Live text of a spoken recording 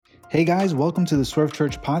Hey guys, welcome to the Swerve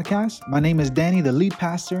Church podcast. My name is Danny, the lead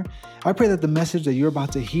pastor. I pray that the message that you're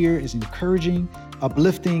about to hear is encouraging,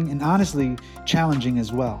 uplifting, and honestly challenging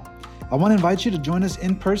as well. I want to invite you to join us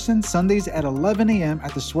in person Sundays at 11 a.m.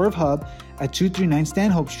 at the Swerve Hub at 239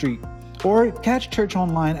 Stanhope Street, or catch church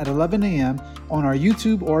online at 11 a.m. on our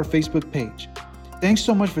YouTube or Facebook page. Thanks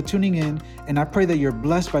so much for tuning in, and I pray that you're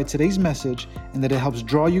blessed by today's message and that it helps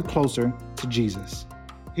draw you closer to Jesus.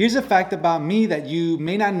 Here's a fact about me that you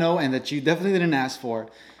may not know and that you definitely didn't ask for.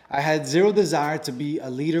 I had zero desire to be a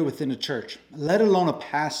leader within a church, let alone a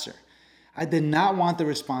pastor. I did not want the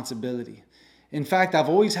responsibility. In fact, I've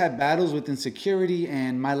always had battles with insecurity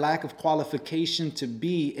and my lack of qualification to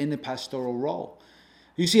be in a pastoral role.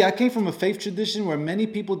 You see, I came from a faith tradition where many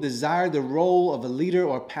people desired the role of a leader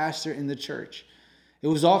or pastor in the church. It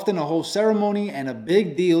was often a whole ceremony and a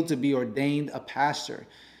big deal to be ordained a pastor.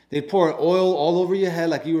 They'd pour oil all over your head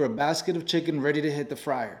like you were a basket of chicken ready to hit the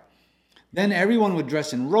fryer. Then everyone would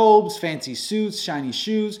dress in robes, fancy suits, shiny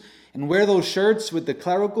shoes, and wear those shirts with the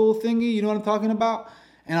clerical thingy, you know what I'm talking about?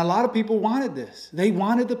 And a lot of people wanted this. They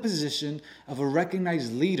wanted the position of a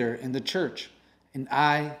recognized leader in the church, and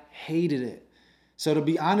I hated it. So to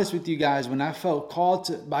be honest with you guys, when I felt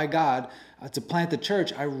called by God to plant the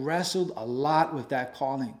church, I wrestled a lot with that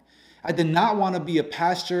calling. I did not want to be a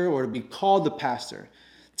pastor or to be called a pastor.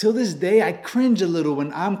 Till this day, I cringe a little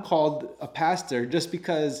when I'm called a pastor just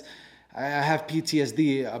because I have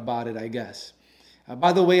PTSD about it, I guess.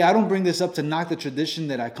 By the way, I don't bring this up to knock the tradition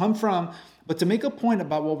that I come from, but to make a point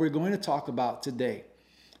about what we're going to talk about today.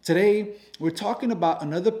 Today, we're talking about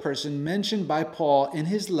another person mentioned by Paul in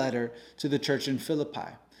his letter to the church in Philippi.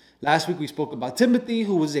 Last week, we spoke about Timothy,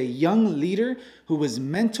 who was a young leader who was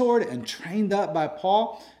mentored and trained up by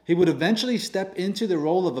Paul. He would eventually step into the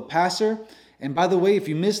role of a pastor. And by the way, if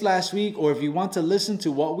you missed last week or if you want to listen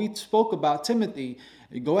to what we spoke about Timothy,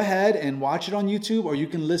 go ahead and watch it on YouTube, or you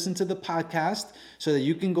can listen to the podcast so that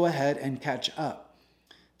you can go ahead and catch up.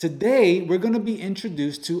 Today, we're going to be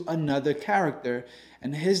introduced to another character,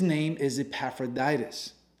 and his name is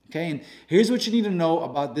Epaphroditus. Okay, and here's what you need to know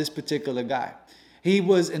about this particular guy. He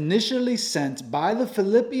was initially sent by the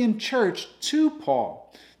Philippian church to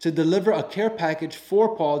Paul to deliver a care package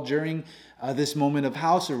for Paul during this moment of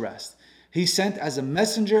house arrest. He's sent as a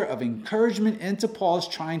messenger of encouragement into Paul's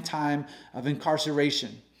trying time of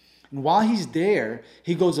incarceration. And while he's there,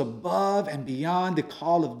 he goes above and beyond the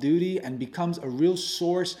call of duty and becomes a real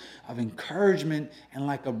source of encouragement and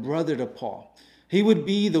like a brother to Paul. He would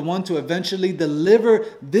be the one to eventually deliver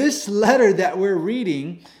this letter that we're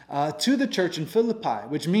reading to the church in Philippi,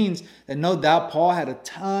 which means that no doubt Paul had a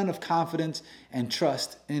ton of confidence and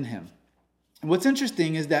trust in him. And what's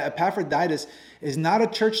interesting is that Epaphroditus is not a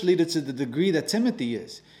church leader to the degree that Timothy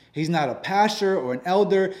is. He's not a pastor or an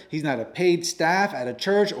elder. He's not a paid staff at a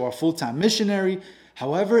church or a full-time missionary.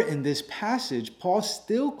 However, in this passage, Paul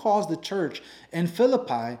still calls the church in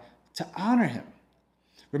Philippi to honor him.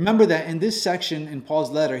 Remember that in this section in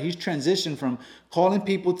Paul's letter, he's transitioned from calling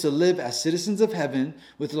people to live as citizens of heaven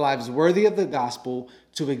with lives worthy of the gospel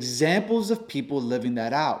to examples of people living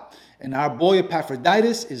that out. And our boy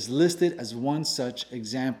Epaphroditus is listed as one such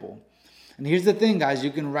example. And here's the thing, guys, you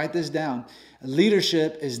can write this down.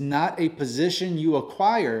 Leadership is not a position you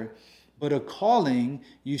acquire, but a calling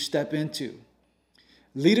you step into.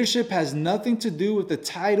 Leadership has nothing to do with the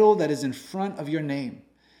title that is in front of your name.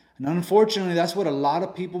 And unfortunately, that's what a lot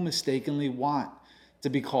of people mistakenly want. To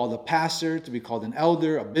be called a pastor, to be called an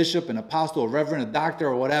elder, a bishop, an apostle, a reverend, a doctor,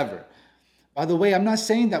 or whatever. By the way, I'm not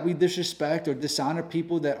saying that we disrespect or dishonor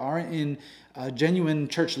people that aren't in genuine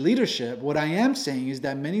church leadership. What I am saying is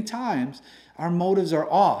that many times our motives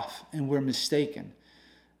are off and we're mistaken.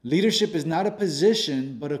 Leadership is not a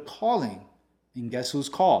position, but a calling. And guess who's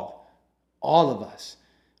called? All of us.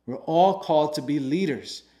 We're all called to be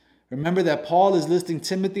leaders. Remember that Paul is listing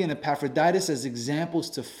Timothy and Epaphroditus as examples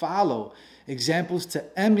to follow, examples to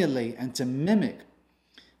emulate and to mimic.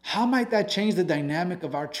 How might that change the dynamic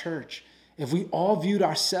of our church if we all viewed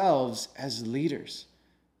ourselves as leaders?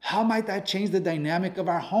 How might that change the dynamic of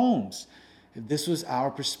our homes if this was our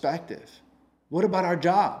perspective? What about our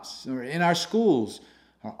jobs or in our schools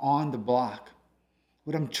or on the block?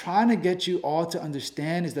 What I'm trying to get you all to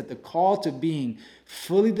understand is that the call to being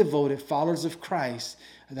fully devoted followers of Christ,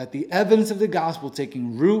 that the evidence of the gospel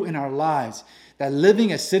taking root in our lives, that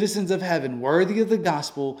living as citizens of heaven worthy of the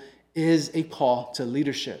gospel is a call to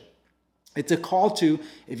leadership. It's a call to,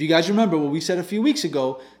 if you guys remember what we said a few weeks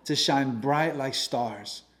ago, to shine bright like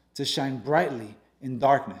stars, to shine brightly in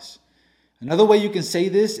darkness. Another way you can say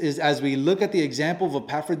this is as we look at the example of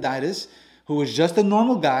Epaphroditus, who was just a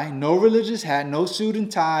normal guy, no religious hat, no suit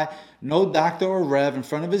and tie, no doctor or rev in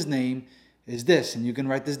front of his name, is this, and you can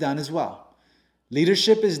write this down as well.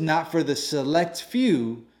 Leadership is not for the select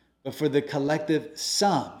few, but for the collective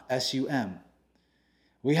sum, S-U-M.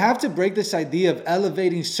 We have to break this idea of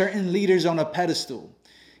elevating certain leaders on a pedestal.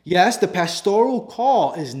 Yes, the pastoral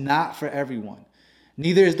call is not for everyone.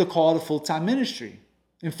 Neither is the call to full-time ministry.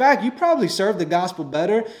 In fact, you probably serve the gospel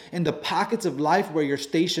better in the pockets of life where you're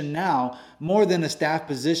stationed now more than a staff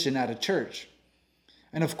position at a church.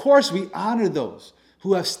 And of course, we honor those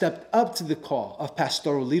who have stepped up to the call of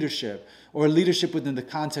pastoral leadership or leadership within the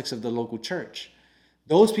context of the local church.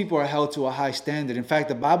 Those people are held to a high standard. In fact,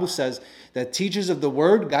 the Bible says that teachers of the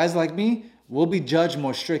word, guys like me, will be judged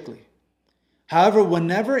more strictly. However,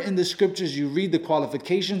 whenever in the scriptures you read the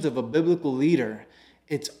qualifications of a biblical leader,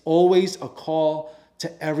 it's always a call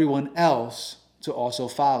to everyone else to also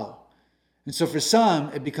follow. And so for some,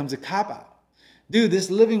 it becomes a cop-out. Dude, this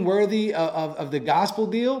living worthy of the gospel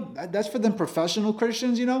deal, that's for them professional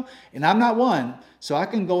Christians, and I'm not one, so I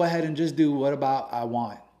can go ahead and just do what about I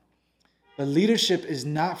want. But leadership is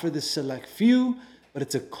not for the select few, but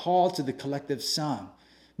it's a call to the collective sum.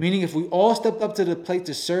 Meaning if we all stepped up to the plate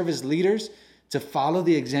to serve as leaders, to follow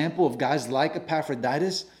the example of guys like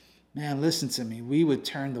Epaphroditus, man, listen to me, we would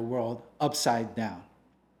turn the world upside down.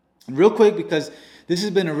 And real quick, because this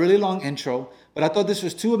has been a really long intro, but I thought this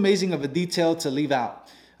was too amazing of a detail to leave out.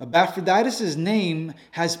 Epaphroditus' name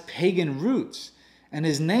has pagan roots, and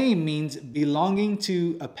his name means belonging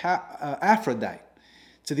to Aphrodite.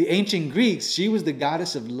 To the ancient Greeks, she was the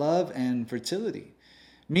goddess of love and fertility,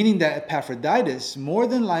 meaning that Epaphroditus more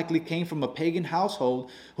than likely came from a pagan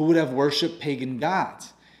household who would have worshipped pagan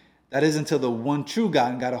gods. That is until the one true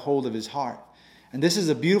God got a hold of his heart. And this is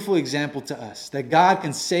a beautiful example to us that God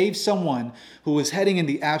can save someone who is heading in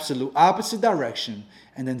the absolute opposite direction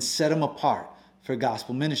and then set them apart for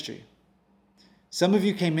gospel ministry. Some of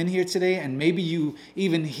you came in here today and maybe you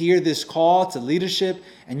even hear this call to leadership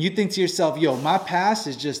and you think to yourself, yo, my past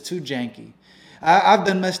is just too janky. I've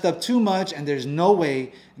done messed up too much and there's no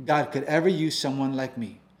way God could ever use someone like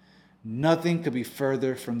me. Nothing could be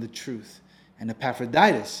further from the truth. And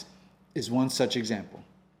Epaphroditus is one such example.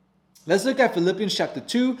 Let's look at Philippians chapter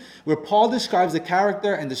 2, where Paul describes the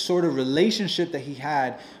character and the sort of relationship that he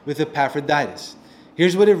had with Epaphroditus.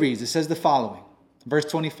 Here's what it reads. It says the following, verse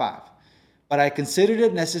 25. But I considered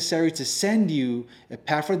it necessary to send you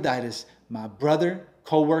Epaphroditus, my brother,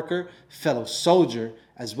 co-worker, fellow soldier,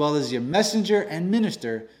 as well as your messenger and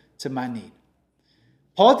minister to my need.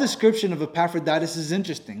 Paul's description of Epaphroditus is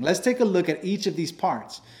interesting. Let's take a look at each of these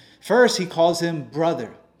parts. First, he calls him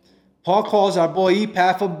brother. Paul calls our boy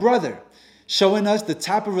Epaph a brother, showing us the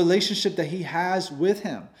type of relationship that he has with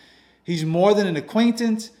him. He's more than an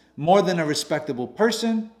acquaintance, more than a respectable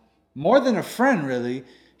person, more than a friend, really.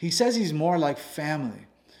 He says he's more like family.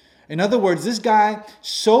 In other words, this guy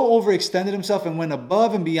so overextended himself and went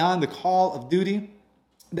above and beyond the call of duty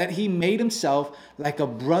that he made himself like a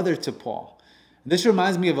brother to Paul. This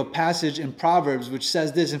reminds me of a passage in Proverbs which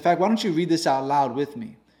says this. In fact, why don't you read this out loud with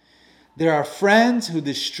me? There are friends who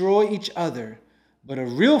destroy each other, but a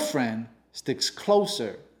real friend sticks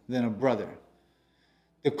closer than a brother.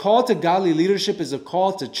 The call to godly leadership is a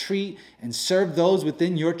call to treat and serve those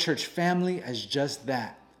within your church family as just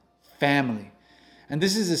that, family. And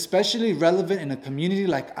this is especially relevant in a community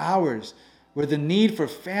like ours, where the need for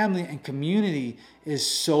family and community is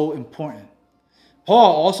so important.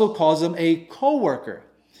 Paul also calls him a co-worker,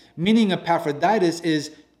 meaning Epaphroditus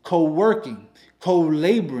is co-working,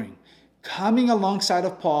 co-laboring, coming alongside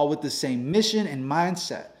of Paul with the same mission and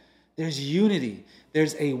mindset. There's unity.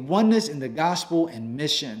 There's a oneness in the gospel and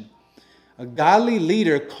mission. A godly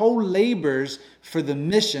leader co-labors for the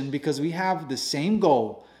mission because we have the same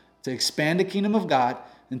goal to expand the kingdom of God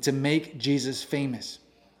and to make Jesus famous,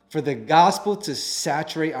 for the gospel to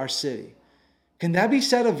saturate our city. Can that be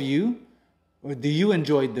said of you? Or do you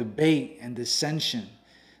enjoy debate and dissension?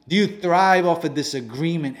 Do you thrive off of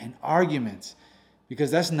disagreement and arguments?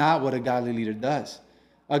 Because that's not what a godly leader does.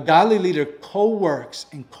 A godly leader co-works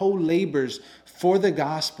and co-labors for the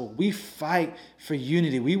gospel. We fight for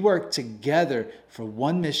unity. We work together for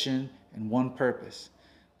one mission and one purpose.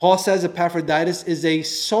 Paul says Epaphroditus is a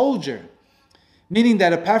soldier, meaning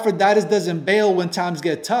that Epaphroditus doesn't bail when times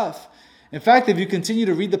get tough. In fact, if you continue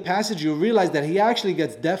to read the passage, you'll realize that he actually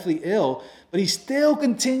gets deathly ill, but he still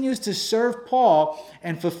continues to serve Paul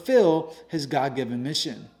and fulfill his God-given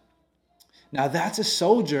mission. Now that's a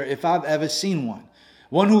soldier if I've ever seen one.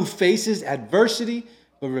 One who faces adversity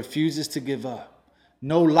but refuses to give up.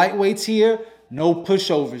 No lightweights here, no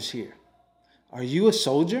pushovers here. Are you a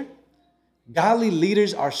soldier? Godly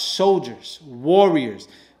leaders are soldiers, warriors,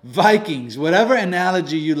 Vikings, whatever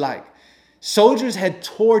analogy you like. Soldiers head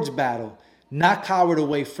towards battle, not cowered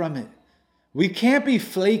away from it. We can't be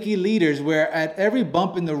flaky leaders where at every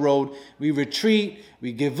bump in the road, we retreat,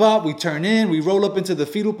 we give up, we turn in, we roll up into the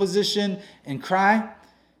fetal position and cry.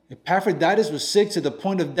 Epaphroditus was sick to the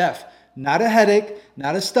point of death. Not a headache,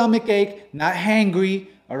 not a stomach ache, not hangry,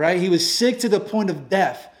 all right? He was sick to the point of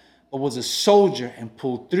death, but was a soldier and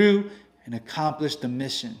pulled through and accomplished the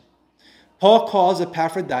mission. Paul calls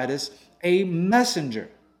Epaphroditus a messenger.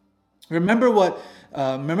 Remember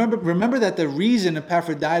that the reason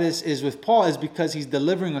Epaphroditus is with Paul is because he's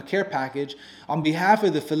delivering a care package on behalf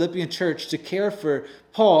of the Philippian church to care for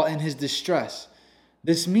Paul in his distress.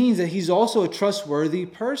 This means that he's also a trustworthy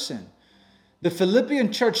person. The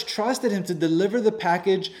Philippian church trusted him to deliver the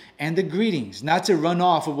package and the greetings, not to run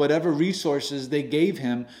off with whatever resources they gave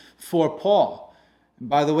him for Paul. And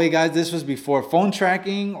by the way, guys, this was before phone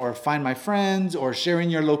tracking or Find My Friends or sharing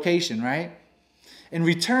your location, right? In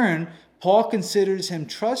return, Paul considers him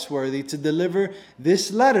trustworthy to deliver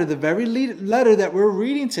this letter, the very letter that we're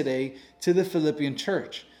reading today, to the Philippian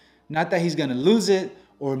church. Not that he's going to lose it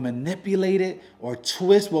or manipulate it or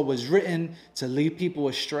twist what was written to lead people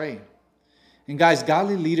astray. And guys,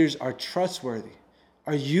 godly leaders are trustworthy.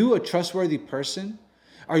 Are you a trustworthy person?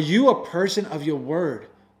 Are you a person of your word?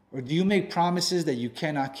 Or do you make promises that you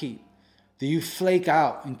cannot keep? Do you flake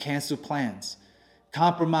out and cancel plans?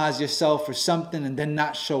 Compromise yourself for something and then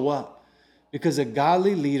not show up? Because a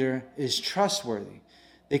godly leader is trustworthy.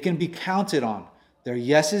 They can be counted on. Their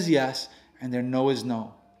yes is yes and their no is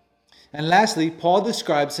no. And lastly, Paul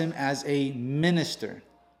describes him as a minister.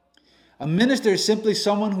 A minister is simply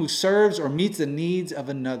someone who serves or meets the needs of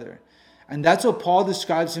another. And that's what Paul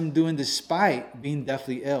describes him doing despite being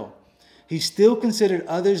deathly ill. He still considered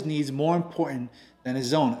others' needs more important than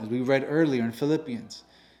his own, as we read earlier in Philippians.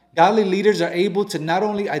 Godly leaders are able to not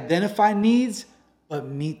only identify needs, but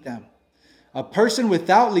meet them. A person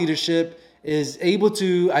without leadership is able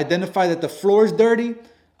to identify that the floor is dirty.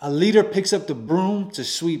 A leader picks up the broom to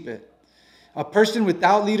sweep it. A person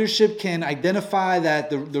without leadership can identify that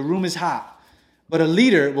the room is hot, but a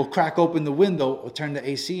leader will crack open the window or turn the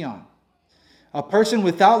AC on. A person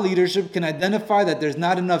without leadership can identify that there's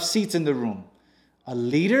not enough seats in the room. A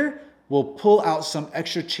leader will pull out some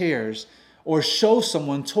extra chairs or show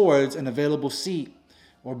someone towards an available seat,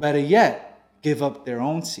 or better yet, give up their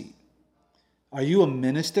own seat. Are you a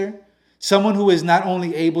minister? Someone who is not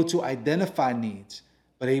only able to identify needs,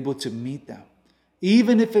 but able to meet them,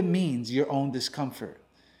 even if it means your own discomfort.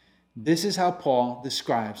 This is how Paul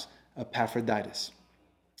describes Epaphroditus.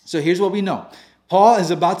 So here's what we know. Paul is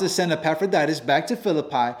about to send Epaphroditus back to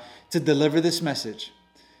Philippi to deliver this message.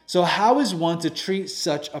 So how is one to treat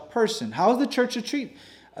such a person? How is the church to treat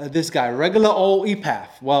this guy, regular old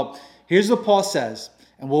Epaph? Well, here's what Paul says,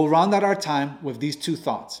 and we'll round out our time with these two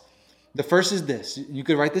thoughts. The first is this. You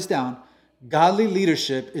could write this down. Godly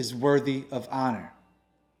leadership is worthy of honor.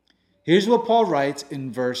 Here's what Paul writes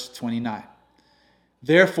in verse 29.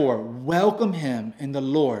 Therefore, welcome him in the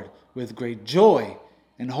Lord with great joy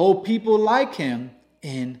and hold people like him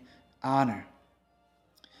in honor.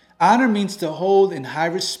 Honor means to hold in high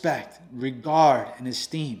respect, regard, and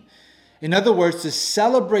esteem. In other words, to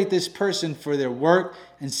celebrate this person for their work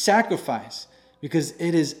and sacrifice, because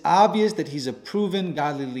it is obvious that he's a proven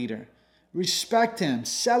godly leader. Respect him,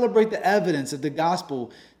 celebrate the evidence of the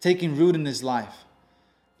gospel taking root in his life.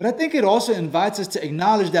 But I think it also invites us to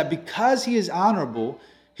acknowledge that because he is honorable,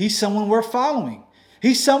 he's someone worth following.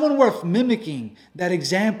 He's someone worth mimicking that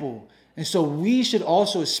example. And so we should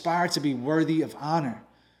also aspire to be worthy of honor.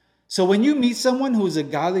 So when you meet someone who is a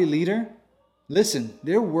godly leader, listen,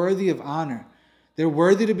 they're worthy of honor. They're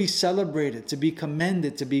worthy to be celebrated, to be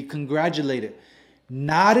commended, to be congratulated.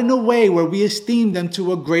 Not in a way where we esteem them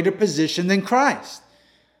to a greater position than Christ.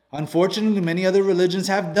 Unfortunately, many other religions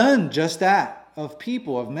have done just that of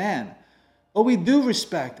people, of man. But we do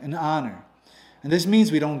respect and honor. And this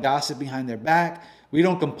means we don't gossip behind their back. We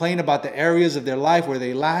don't complain about the areas of their life where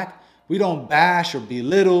they lack. We don't bash or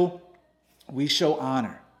belittle. We show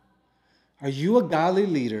honor. Are you a godly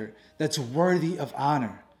leader that's worthy of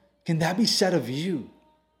honor? Can that be said of you?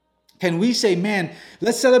 Can we say, man,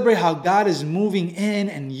 let's celebrate how God is moving in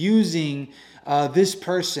and using this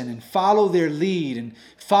person and follow their lead and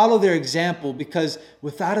follow their example, because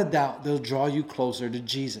without a doubt, they'll draw you closer to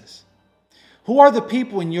Jesus. Who are the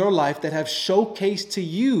people in your life that have showcased to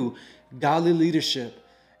you godly leadership,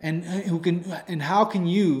 and how can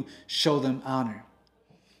you show them honor?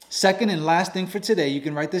 Second and last thing for today, you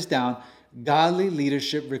can write this down. Godly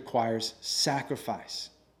leadership requires sacrifice.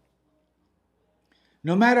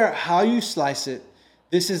 No matter how you slice it,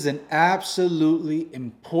 this is an absolutely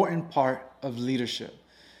important part of leadership.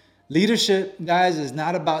 Leadership, guys, is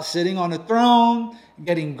not about sitting on a throne,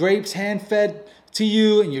 getting grapes hand-fed to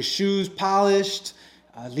you and your shoes polished.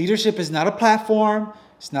 Leadership is not a platform.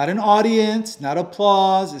 It's not an audience, not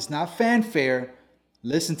applause. It's not fanfare.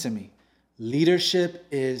 Listen to me. Leadership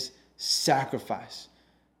is sacrifice.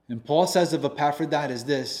 And Paul says of Epaphroditus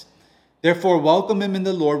this, therefore welcome him in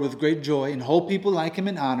the Lord with great joy and hold people like him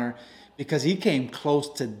in honor, because he came close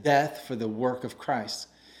to death for the work of Christ,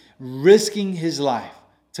 risking his life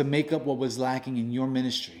to make up what was lacking in your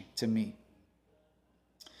ministry to me.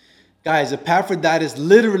 Guys, Epaphroditus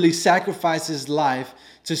literally sacrificed his life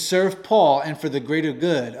to serve Paul and for the greater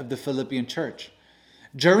good of the Philippian church.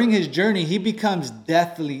 During his journey, he becomes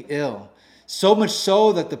deathly ill, so much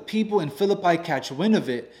so that the people in Philippi catch wind of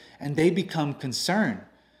it and they become concerned.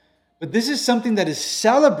 But this is something that is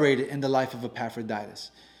celebrated in the life of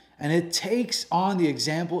Epaphroditus. And it takes on the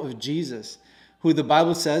example of Jesus, who the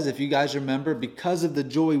Bible says, if you guys remember, because of the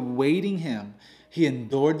joy waiting him, he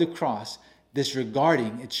endured the cross,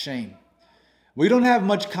 disregarding its shame. We don't have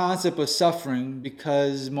much concept of suffering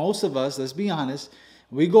because most of us, let's be honest,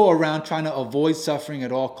 we go around trying to avoid suffering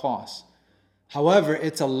at all costs. However,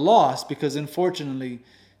 it's a loss because unfortunately,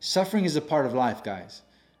 suffering is a part of life, guys.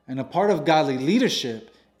 And a part of godly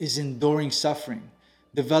leadership is enduring suffering,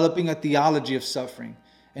 developing a theology of suffering,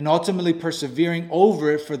 and ultimately persevering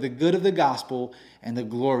over it for the good of the gospel and the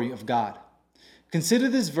glory of God. Consider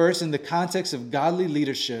this verse in the context of godly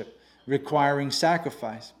leadership requiring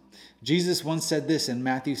sacrifice. Jesus once said this in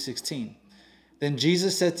Matthew 16. Then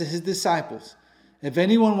Jesus said to his disciples, if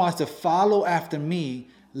anyone wants to follow after me,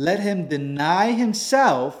 let him deny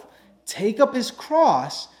himself, take up his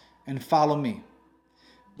cross, and follow me.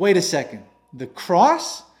 Wait a second. The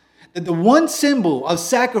cross? The one symbol of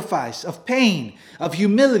sacrifice, of pain, of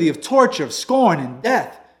humility, of torture, of scorn, and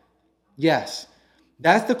death. Yes,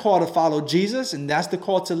 that's the call to follow Jesus, and that's the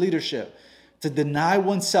call to leadership. To deny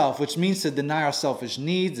oneself, which means to deny our selfish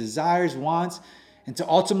needs, desires, wants, and to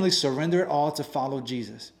ultimately surrender it all to follow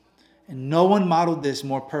Jesus. And no one modeled this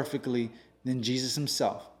more perfectly than Jesus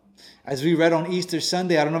himself. As we read on Easter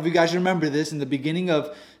Sunday, I don't know if you guys remember this, in the beginning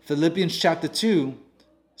of Philippians chapter 2,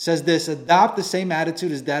 says this, adopt the same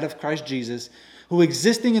attitude as that of Christ Jesus, who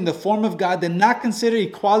existing in the form of God did not consider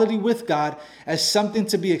equality with God as something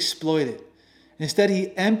to be exploited. Instead,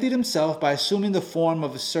 he emptied himself by assuming the form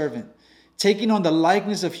of a servant, taking on the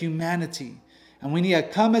likeness of humanity. And when he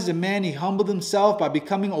had come as a man, he humbled himself by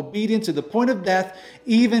becoming obedient to the point of death,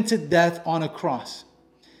 even to death on a cross.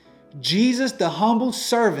 Jesus, the humble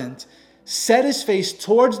servant, set his face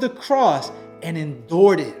towards the cross and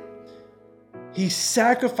endured it. He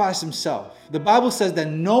sacrificed himself. The Bible says that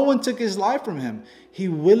no one took his life from him. He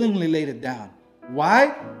willingly laid it down.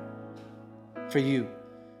 Why? For you.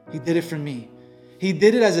 He did it for me. He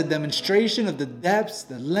did it as a demonstration of the depths,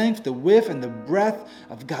 the length, the width, and the breadth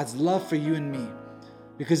of God's love for you and me.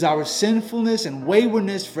 Because our sinfulness and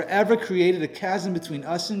waywardness forever created a chasm between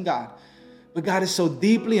us and God. But God is so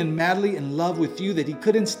deeply and madly in love with you that he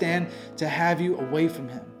couldn't stand to have you away from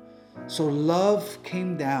him. So love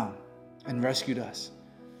came down and rescued us.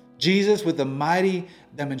 Jesus, with a mighty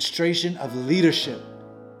demonstration of leadership,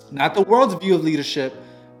 not the world's view of leadership,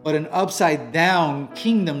 but an upside down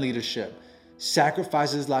kingdom leadership,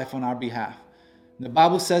 sacrificed his life on our behalf. And the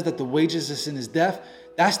Bible says that the wages of sin is death.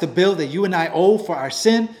 That's the bill that you and I owe for our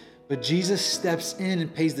sin, but Jesus steps in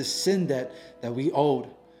and pays the sin debt that we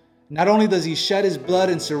owed. Not only does he shed his blood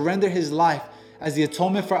and surrender his life as the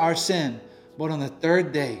atonement for our sin, but on the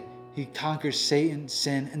third day, he conquers Satan,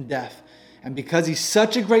 sin, and death. And because he's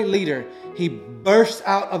such a great leader, he bursts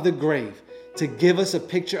out of the grave to give us a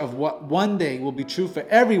picture of what one day will be true for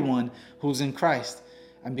everyone who's in Christ.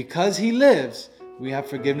 And because he lives, we have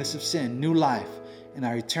forgiveness of sin, new life, and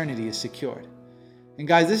our eternity is secured. And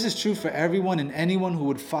guys, this is true for everyone and anyone who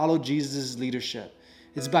would follow Jesus' leadership.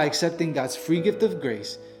 It's by accepting God's free gift of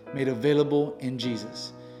grace made available in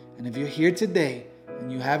Jesus. And if you're here today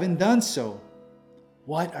and you haven't done so,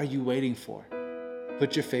 what are you waiting for?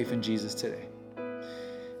 Put your faith in Jesus today.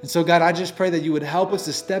 And so, God, I just pray that you would help us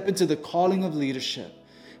to step into the calling of leadership.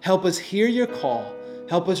 Help us hear your call.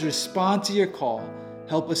 Help us respond to your call.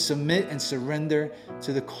 Help us submit and surrender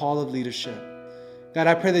to the call of leadership. God,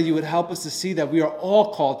 I pray that you would help us to see that we are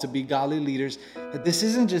all called to be godly leaders, that this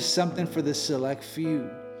isn't just something for the select few.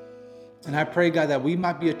 And I pray, God, that we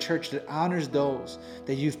might be a church that honors those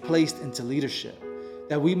that you've placed into leadership,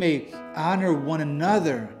 that we may honor one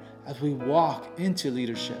another as we walk into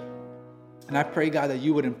leadership. And I pray, God, that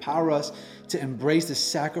you would empower us to embrace the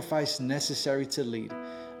sacrifice necessary to lead,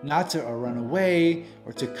 not to run away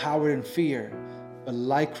or to cower in fear, but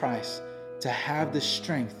like Christ, to have the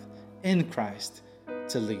strength in Christ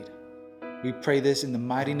to lead. We pray this in the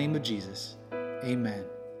mighty name of Jesus. Amen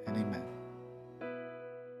and amen.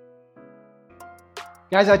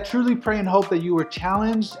 Guys, I truly pray and hope that you were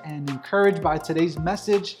challenged and encouraged by today's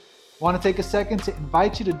message. I want to take a second to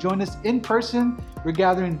invite you to join us in person. We're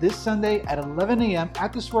gathering this Sunday at 11 a.m.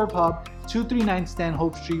 at the Swerve Hub, 239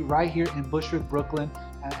 Stanhope Street, right here in Bushwick, Brooklyn.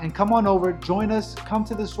 And come on over, join us, come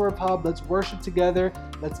to the Swerve Hub. Let's worship together.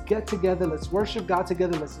 Let's get together. Let's worship God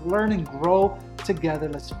together. Let's learn and grow together.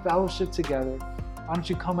 Let's fellowship together. Why don't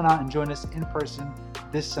you come on out and join us in person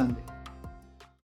this Sunday?